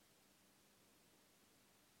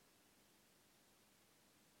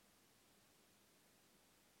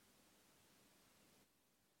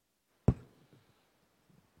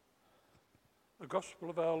The Gospel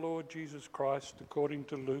of our Lord Jesus Christ according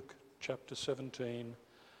to Luke chapter 17,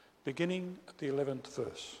 beginning at the 11th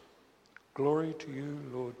verse. Glory to you,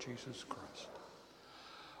 Lord Jesus Christ.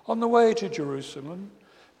 On the way to Jerusalem,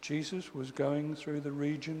 Jesus was going through the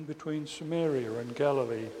region between Samaria and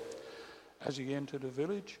Galilee. As he entered a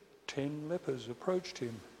village, 10 lepers approached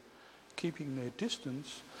him. Keeping their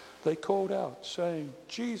distance, they called out, saying,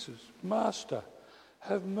 "Jesus, Master,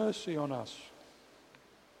 have mercy on us."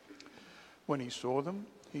 When he saw them,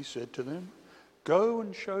 he said to them, "Go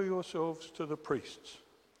and show yourselves to the priests."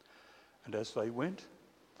 And as they went,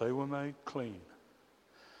 they were made clean.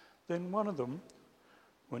 Then one of them,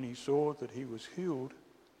 when he saw that he was healed,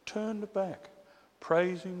 turned back,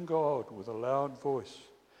 praising God with a loud voice.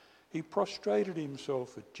 He prostrated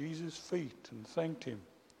himself at Jesus' feet and thanked him.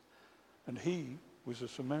 And he was a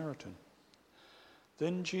Samaritan.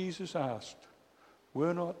 Then Jesus asked,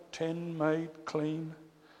 "Were not 10 made clean?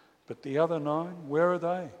 But the other 9, where are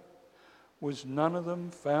they? Was none of them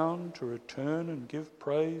found to return and give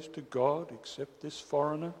praise to God except this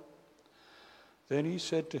foreigner?" Then he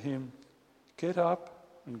said to him, "Get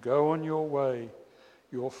up and go on your way.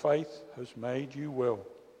 Your faith has made you well."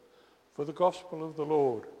 For the gospel of the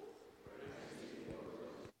Lord.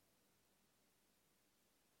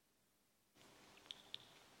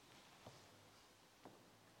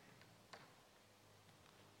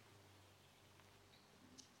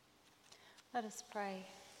 Let us pray.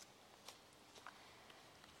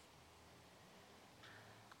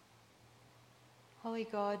 Holy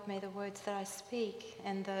God, may the words that I speak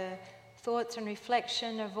and the thoughts and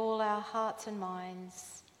reflection of all our hearts and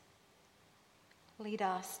minds lead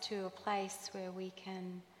us to a place where we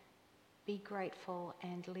can be grateful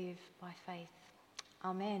and live by faith.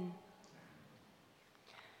 Amen.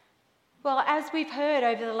 Well, as we've heard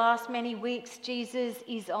over the last many weeks, Jesus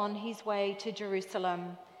is on his way to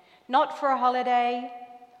Jerusalem. Not for a holiday,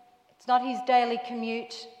 it's not his daily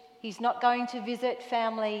commute, he's not going to visit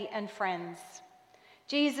family and friends.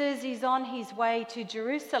 Jesus is on his way to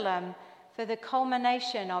Jerusalem for the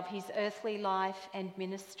culmination of his earthly life and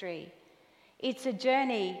ministry. It's a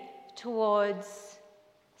journey towards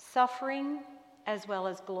suffering as well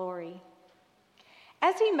as glory.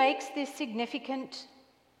 As he makes this significant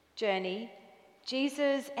journey,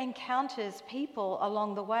 Jesus encounters people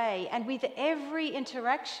along the way, and with every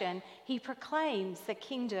interaction, he proclaims the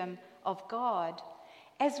kingdom of God.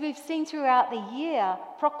 As we've seen throughout the year,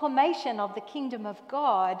 proclamation of the kingdom of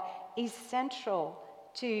God is central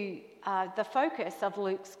to the focus of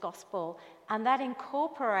Luke's gospel, and that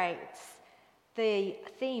incorporates the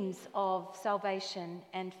themes of salvation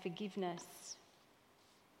and forgiveness.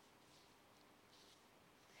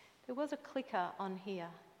 There was a clicker on here,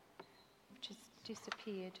 which has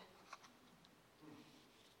disappeared.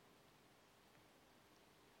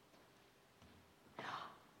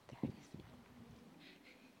 There it is.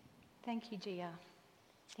 Thank you, Gia.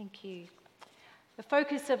 Thank you. The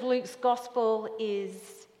focus of Luke's gospel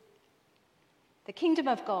is the kingdom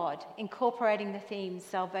of God, incorporating the themes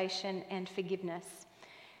salvation and forgiveness.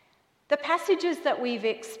 The passages that we've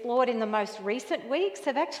explored in the most recent weeks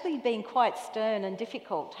have actually been quite stern and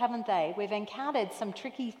difficult, haven't they? We've encountered some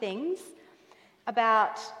tricky things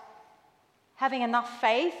about having enough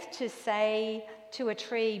faith to say to a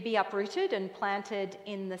tree, "Be uprooted and planted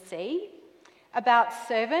in the sea," about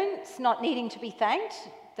servants not needing to be thanked,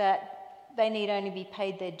 that they need only be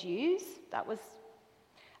paid their dues. That was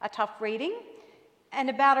a tough reading. And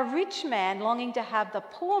about a rich man longing to have the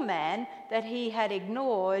poor man that he had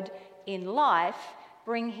ignored in life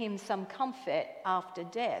bring him some comfort after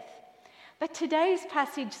death. But today's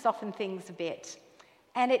passage softens things a bit,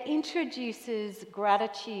 and it introduces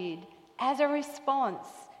gratitude as a response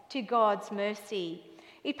to God's mercy.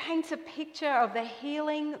 It paints a picture of the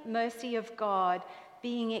healing mercy of God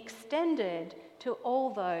being extended to all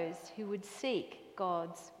those who would seek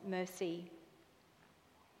God's mercy.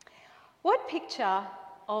 What picture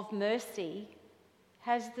of mercy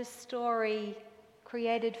has the story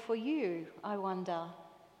created for you, I wonder?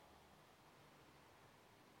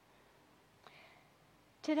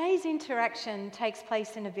 Today's interaction takes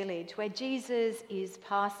place in a village where Jesus is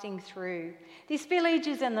passing through. This village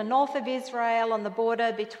is in the north of Israel on the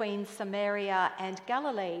border between Samaria and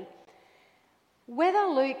Galilee. Whether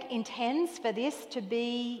Luke intends for this to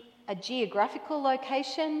be a geographical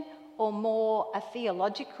location or more a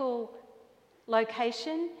theological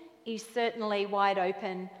location is certainly wide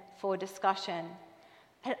open for discussion.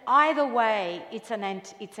 But either way, it's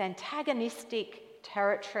antagonistic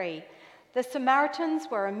territory. The Samaritans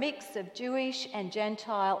were a mix of Jewish and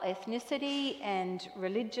Gentile ethnicity and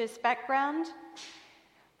religious background.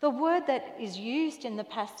 The word that is used in the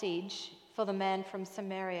passage for for the man from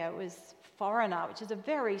Samaria was foreigner, which is a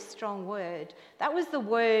very strong word. That was the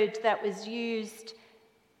word that was used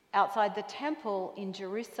outside the temple in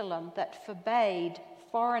Jerusalem that forbade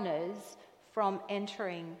foreigners from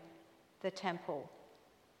entering the temple.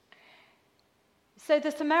 So the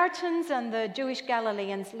Samaritans and the Jewish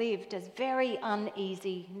Galileans lived as very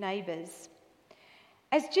uneasy neighbours.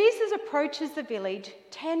 As Jesus approaches the village,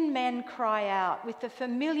 10 men cry out with the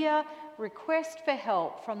familiar request for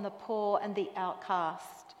help from the poor and the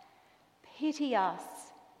outcast. Pity us,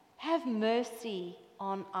 have mercy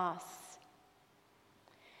on us.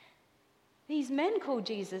 These men call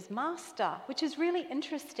Jesus Master, which is really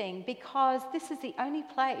interesting because this is the only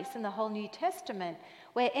place in the whole New Testament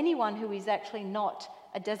where anyone who is actually not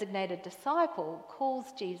a designated disciple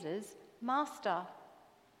calls Jesus Master.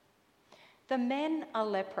 The men are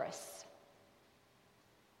leprous.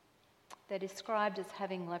 They're described as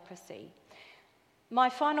having leprosy. My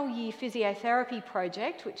final year physiotherapy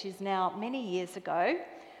project, which is now many years ago,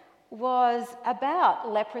 was about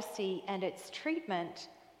leprosy and its treatment,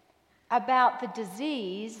 about the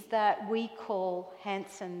disease that we call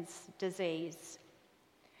Hansen's disease.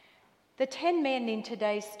 The 10 men in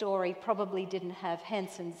today's story probably didn't have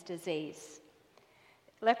Hansen's disease.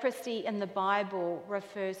 Leprosy in the Bible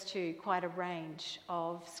refers to quite a range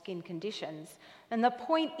of skin conditions. And the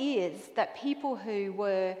point is that people who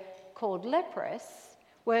were called leprous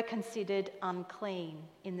were considered unclean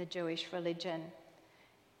in the Jewish religion.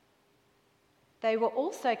 They were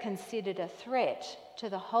also considered a threat to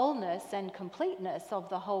the wholeness and completeness of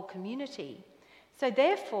the whole community. So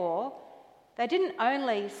therefore, they didn't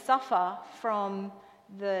only suffer from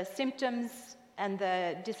the symptoms and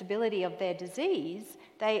the disability of their disease,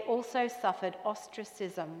 they also suffered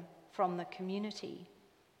ostracism from the community.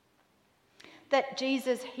 That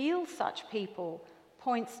Jesus heals such people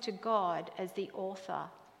points to God as the author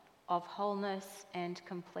of wholeness and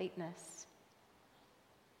completeness.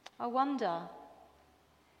 I wonder,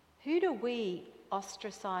 who do we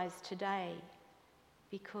ostracize today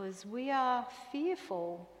because we are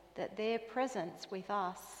fearful that their presence with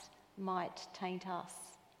us might taint us?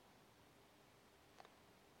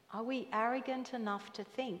 Are we arrogant enough to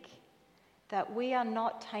think that we are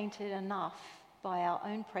not tainted enough by our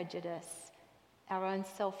own prejudice, our own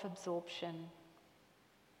self-absorption?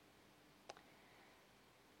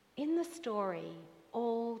 In the story,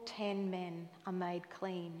 all 10 men are made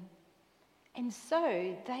clean, and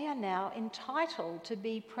so they are now entitled to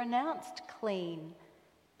be pronounced clean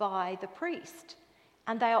by the priest,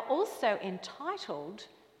 and they are also entitled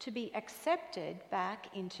to be accepted back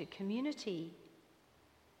into community.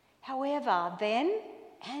 However, then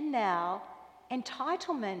and now,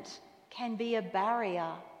 entitlement can be a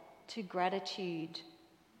barrier to gratitude.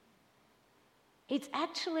 It's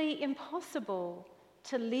actually impossible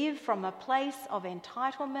to live from a place of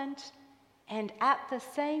entitlement and at the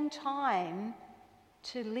same time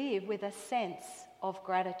to live with a sense of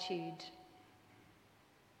gratitude.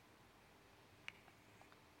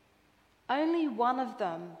 Only one of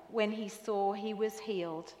them, when he saw he was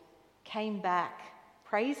healed, came back,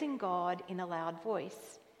 praising God in a loud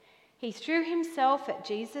voice. He threw himself at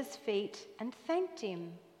Jesus' feet and thanked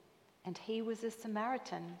him, and he was a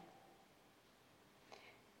Samaritan.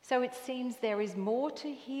 So it seems there is more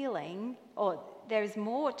to healing, or there is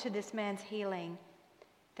more to this man's healing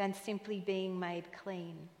than simply being made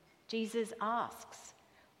clean. Jesus asks,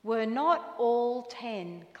 were not all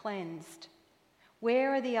 10 cleansed?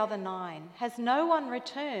 Where are the other 9? Has no one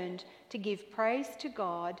returned to give praise to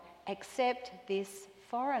God except this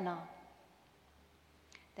foreigner?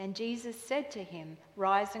 Then Jesus said to him,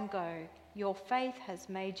 rise and go, your faith has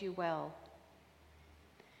made you well.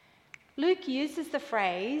 Luke uses the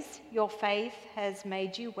phrase, your faith has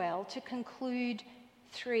made you well, to conclude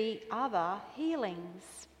 3 other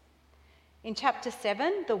healings. In chapter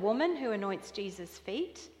 7, the woman who anoints Jesus'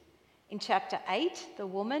 feet. In chapter 8, the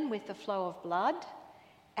woman with the flow of blood.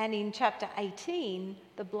 And in chapter 18,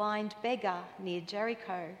 the blind beggar near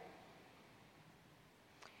Jericho.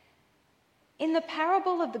 In the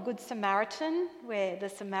parable of the Good Samaritan, where the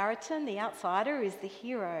Samaritan, the outsider, is the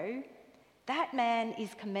hero, that man is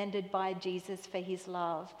commended by Jesus for his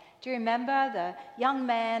love. Do you remember the young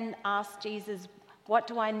man asked Jesus, what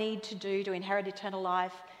do I need to do to inherit eternal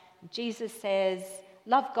life? Jesus says,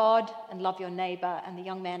 love God and love your neighbour. And the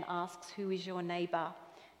young man asks, who is your neighbour?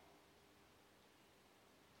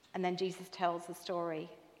 And then Jesus tells the story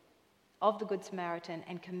of the Good Samaritan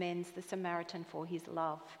and commends the Samaritan for his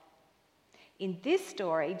love. In this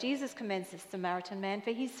story, Jesus commends the Samaritan man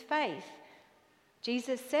for his faith.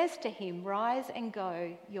 Jesus says to him, rise and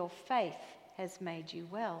go, your faith has made you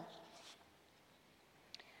well.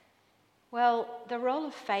 Well, the role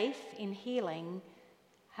of faith in healing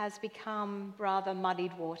has become rather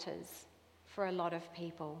muddied waters for a lot of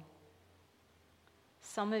people.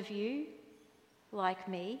 Some of you, like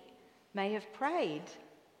me, may have prayed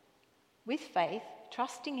with faith,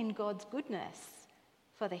 trusting in God's goodness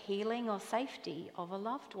for the healing or safety of a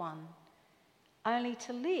loved one, only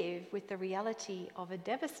to live with the reality of a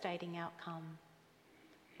devastating outcome,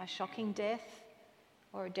 a shocking death,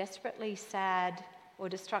 or a desperately sad or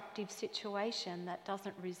destructive situation that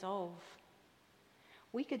doesn't resolve.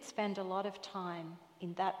 We could spend a lot of time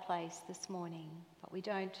in that place this morning, but we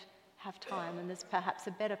don't have time, and there's perhaps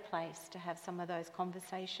a better place to have some of those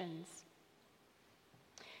conversations.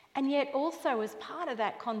 And yet also as part of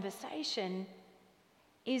that conversation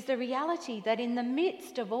is the reality that in the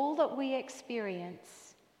midst of all that we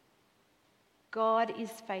experience, God is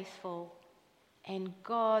faithful and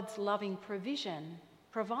God's loving provision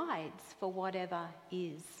provides for whatever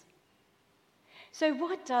is. So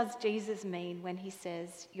what does Jesus mean when he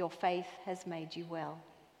says, "Your faith has made you well"?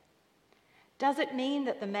 Does it mean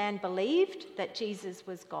that the man believed that Jesus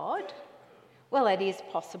was God? Well, it is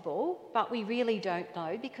possible, but we really don't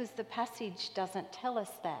know because the passage doesn't tell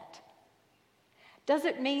us that. Does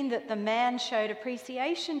it mean that the man showed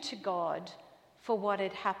appreciation to God for what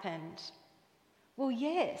had happened? Well,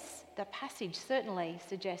 yes, the passage certainly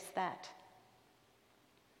suggests that.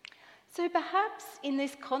 So perhaps in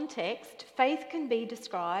this context, faith can be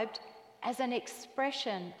described as an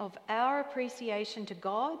expression of our appreciation to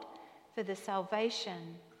God for the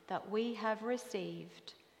salvation that we have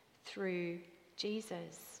received through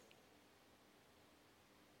Jesus.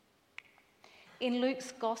 In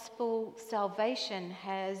Luke's Gospel, salvation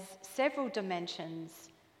has several dimensions: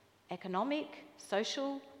 economic,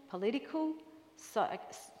 social, political,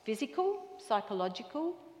 physical,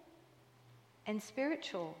 psychological, and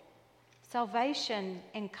spiritual. Salvation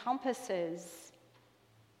encompasses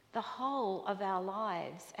the whole of our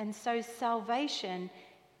lives, and so salvation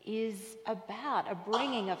is about a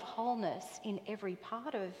bringing of wholeness in every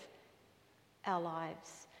part of our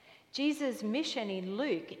lives. Jesus' mission in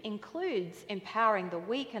Luke includes empowering the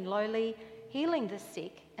weak and lowly, healing the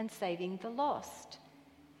sick, and saving the lost.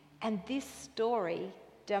 And this story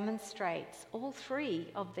demonstrates all three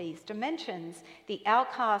of these dimensions. The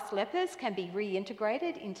outcast lepers can be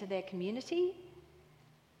reintegrated into their community.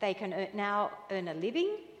 They can now earn a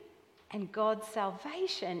living, and God's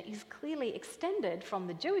salvation is clearly extended from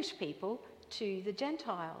the Jewish people to the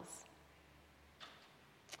Gentiles.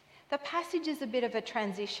 The passage is a bit of a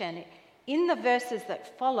transition. In the verses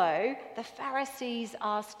that follow, the Pharisees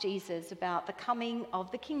ask Jesus about the coming of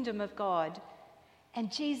the kingdom of God. And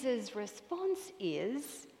Jesus' response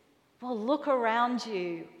is, well, look around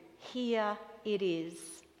you, here it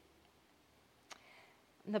is.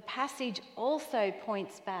 The passage also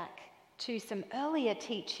points back to some earlier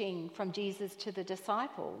teaching from Jesus to the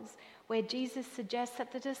disciples, where Jesus suggests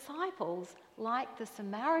that the disciples, like the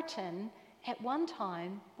Samaritan, at one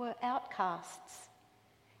time were outcasts.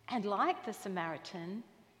 And like the Samaritan,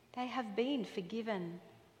 they have been forgiven,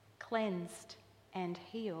 cleansed, and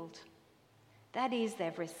healed. That is,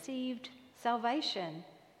 they've received salvation,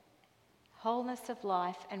 wholeness of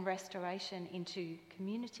life, and restoration into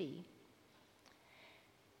community.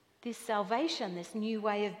 This salvation, this new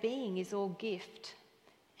way of being, is all gift.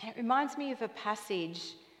 And it reminds me of a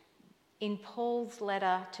passage in Paul's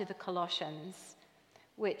letter to the Colossians,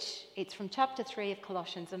 which it's from chapter 3 of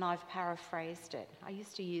Colossians, and I've paraphrased it. I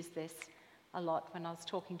used to use this a lot when I was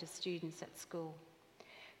talking to students at school.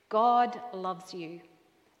 God loves you.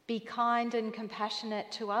 Be kind and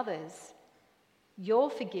compassionate to others. You're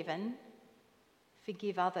forgiven.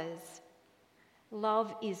 Forgive others.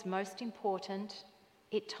 Love is most important.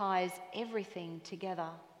 It ties everything together.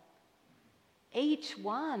 Each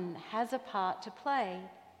one has a part to play.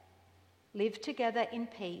 Live together in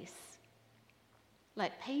peace.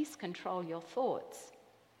 Let peace control your thoughts.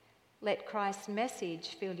 Let Christ's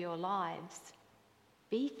message fill your lives.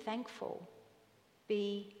 Be thankful.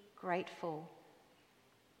 Be grateful.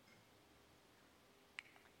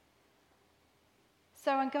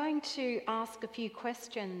 So I'm going to ask a few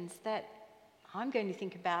questions that I'm going to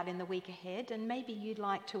think about in the week ahead, and maybe you'd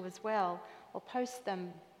like to as well, or post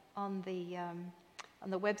them on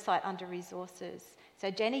the website under resources. So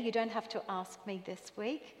Jenny, you don't have to ask me this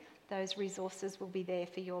week. Those resources will be there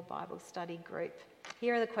for your Bible study group.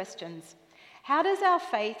 Here are the questions. How does our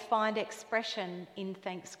faith find expression in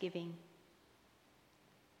thanksgiving?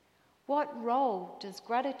 What role does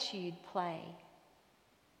gratitude play?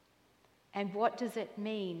 And what does it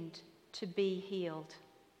mean to be healed,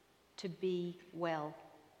 to be well?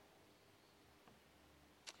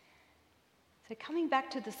 So coming back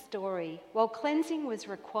to the story, while cleansing was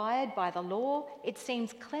required by the law, it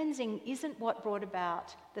seems cleansing isn't what brought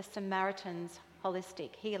about the Samaritan's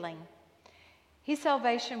holistic healing. His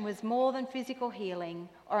salvation was more than physical healing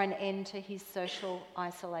or an end to his social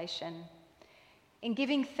isolation. In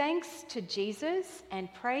giving thanks to Jesus and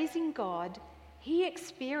praising God, he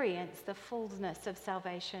experienced the fullness of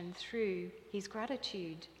salvation through his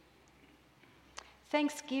gratitude.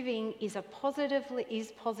 Thanksgiving is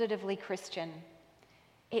positively Christian.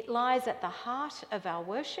 It lies at the heart of our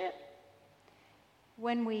worship.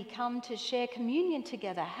 When we come to share communion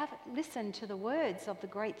together, listen to the words of the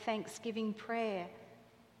great Thanksgiving prayer.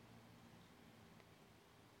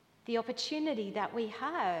 The opportunity that we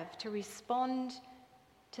have to respond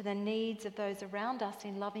to the needs of those around us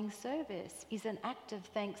in loving service is an act of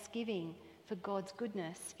thanksgiving for God's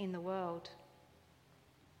goodness in the world.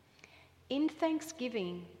 In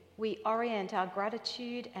thanksgiving, we orient our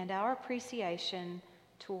gratitude and our appreciation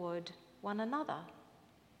toward one another.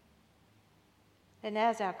 And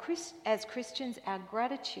as Christians, our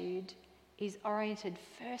gratitude is oriented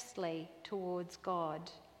firstly towards God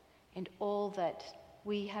and all that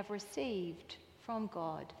we have received from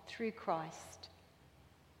God through Christ.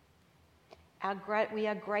 We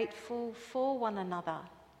are grateful for one another,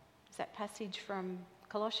 as that passage from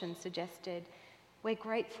Colossians suggested. We're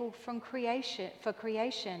grateful for creation,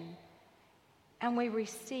 and we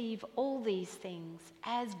receive all these things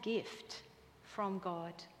as gift from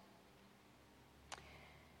God.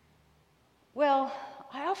 Well,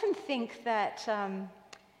 I often think that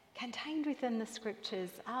contained within the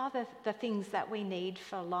scriptures are the things that we need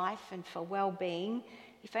for life and for well-being.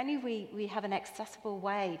 If only we have an accessible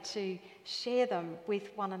way to share them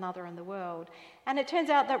with one another in the world. And it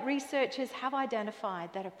turns out that researchers have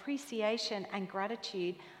identified that appreciation and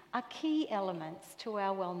gratitude are key elements to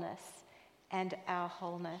our wellness and our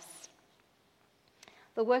wholeness.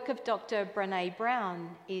 The work of Dr. Brené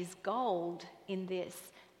Brown is gold in this,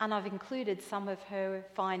 and I've included some of her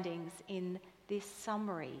findings in this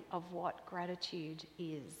summary of what gratitude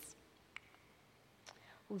is.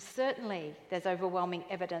 Well, certainly there's overwhelming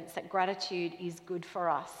evidence that gratitude is good for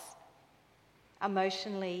us,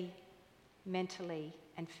 emotionally, mentally,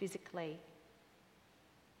 and physically.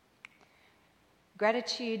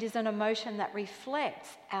 Gratitude is an emotion that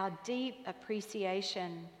reflects our deep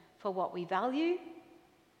appreciation for what we value,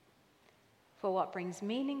 for what brings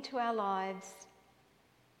meaning to our lives,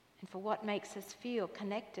 and for what makes us feel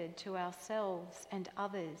connected to ourselves and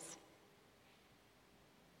others.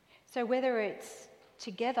 So whether it's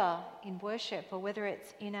together in worship or whether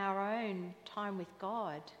it's in our own time with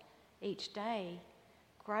God each day,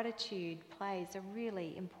 gratitude plays a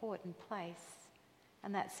really important place,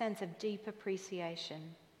 and that sense of deep appreciation.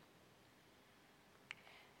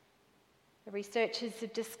 The researchers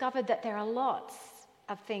have discovered that there are lots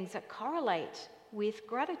of things that correlate with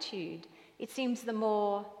gratitude. It seems the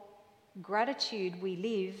more gratitude we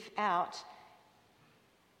live out,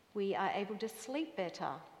 we are able to sleep better.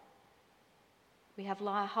 We have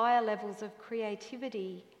higher levels of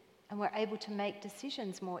creativity, and we're able to make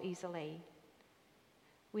decisions more easily.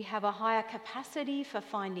 We have a higher capacity for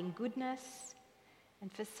finding goodness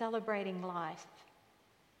and for celebrating life.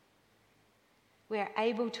 We are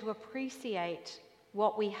able to appreciate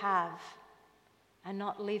what we have and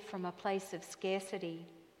not live from a place of scarcity.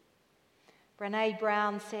 Brené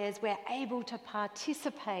Brown says we're able to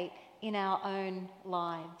participate in our own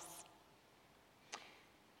lives.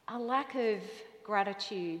 A lack of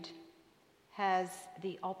gratitude has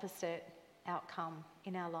the opposite outcome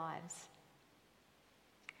in our lives.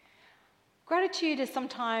 Gratitude is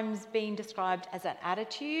sometimes being described as an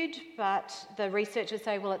attitude, but the researchers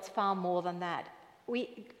say, well, it's far more than that.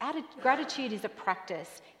 Gratitude is a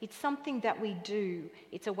practice. It's something that we do.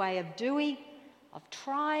 It's a way of doing, of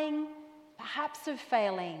trying, perhaps of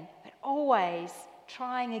failing, but always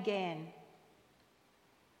trying again.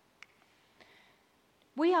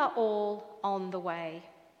 We are all on the way.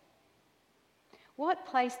 What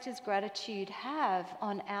place does gratitude have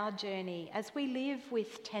on our journey as we live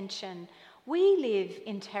with tension? We live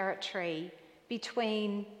in territory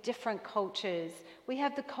between different cultures. We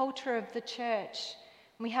have the culture of the church,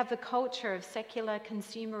 we have the culture of secular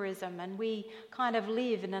consumerism, and we kind of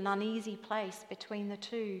live in an uneasy place between the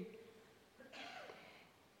two.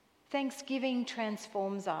 Thanksgiving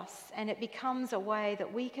transforms us, and it becomes a way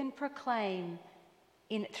that we can proclaim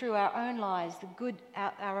through our own lives,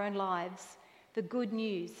 the good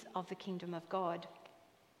news of the kingdom of God.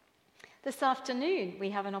 This afternoon, we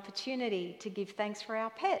have an opportunity to give thanks for our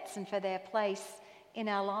pets and for their place in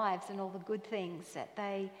our lives and all the good things that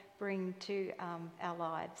they bring to our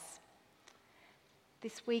lives.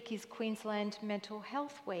 This week is Queensland Mental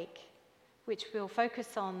Health Week, which we'll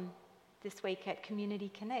focus on this week at Community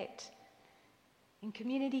Connect. And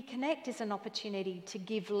Community Connect is an opportunity to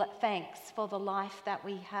give thanks for the life that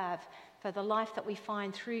we have, for the life that we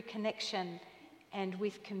find through connection and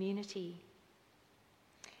with community.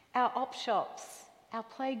 Our op shops, our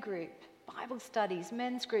play group, Bible studies,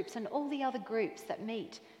 men's groups, and all the other groups that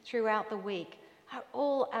meet throughout the week are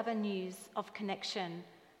all avenues of connection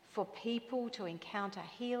for people to encounter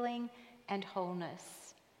healing and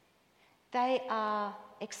wholeness. They are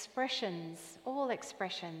expressions, all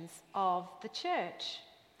expressions of the church.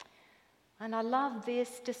 And I love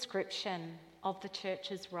this description of the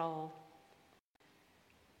church's role.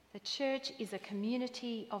 The church is a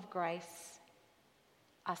community of grace,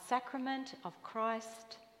 a sacrament of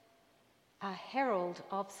Christ, a herald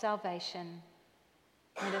of salvation,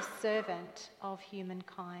 and a servant of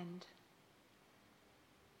humankind.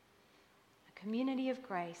 A community of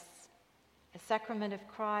grace, a sacrament of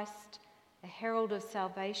Christ, a herald of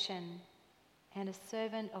salvation, and a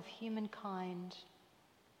servant of humankind.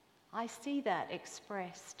 I see that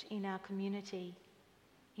expressed in our community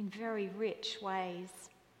in very rich ways.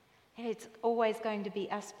 And it's always going to be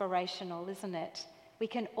aspirational, isn't it? We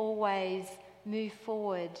can always move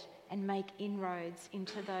forward and make inroads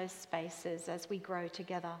into those spaces as we grow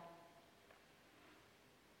together.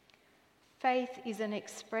 Faith is an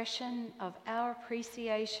expression of our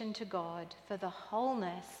appreciation to God for the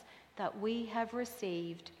wholeness that we have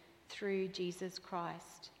received through Jesus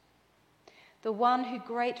Christ. The one who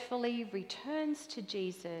gratefully returns to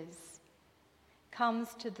Jesus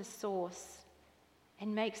comes to the source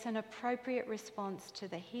and makes an appropriate response to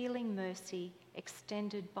the healing mercy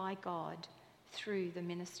extended by God through the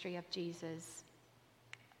ministry of Jesus.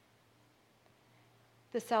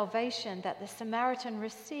 The salvation that the Samaritan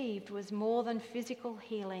received was more than physical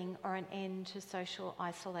healing or an end to social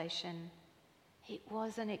isolation. It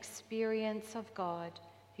was an experience of God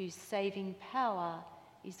whose saving power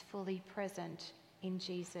is fully present in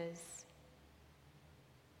Jesus.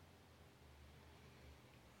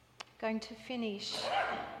 Going to finish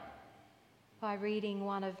by reading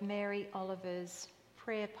one of Mary Oliver's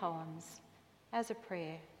prayer poems as a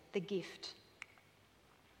prayer, The Gift.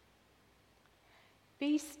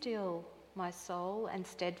 Be still, my soul, and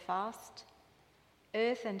steadfast.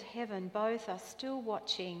 Earth and heaven both are still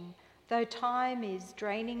watching, though time is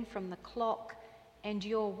draining from the clock, and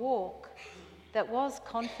your walk, that was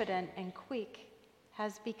confident and quick,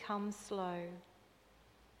 has become slow.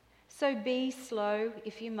 So be slow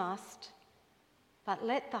if you must, but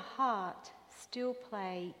let the heart still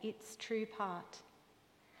play its true part.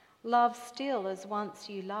 Love still as once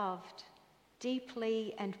you loved,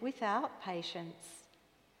 deeply and without patience.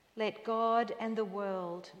 Let God and the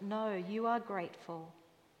world know you are grateful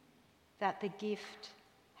that the gift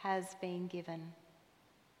has been given.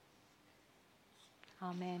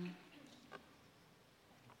 Amen.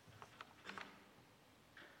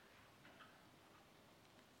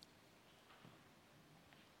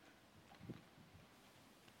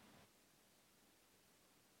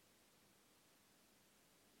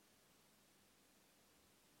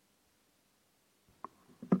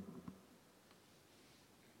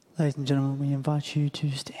 Ladies and gentlemen, we invite you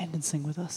to stand and sing with us.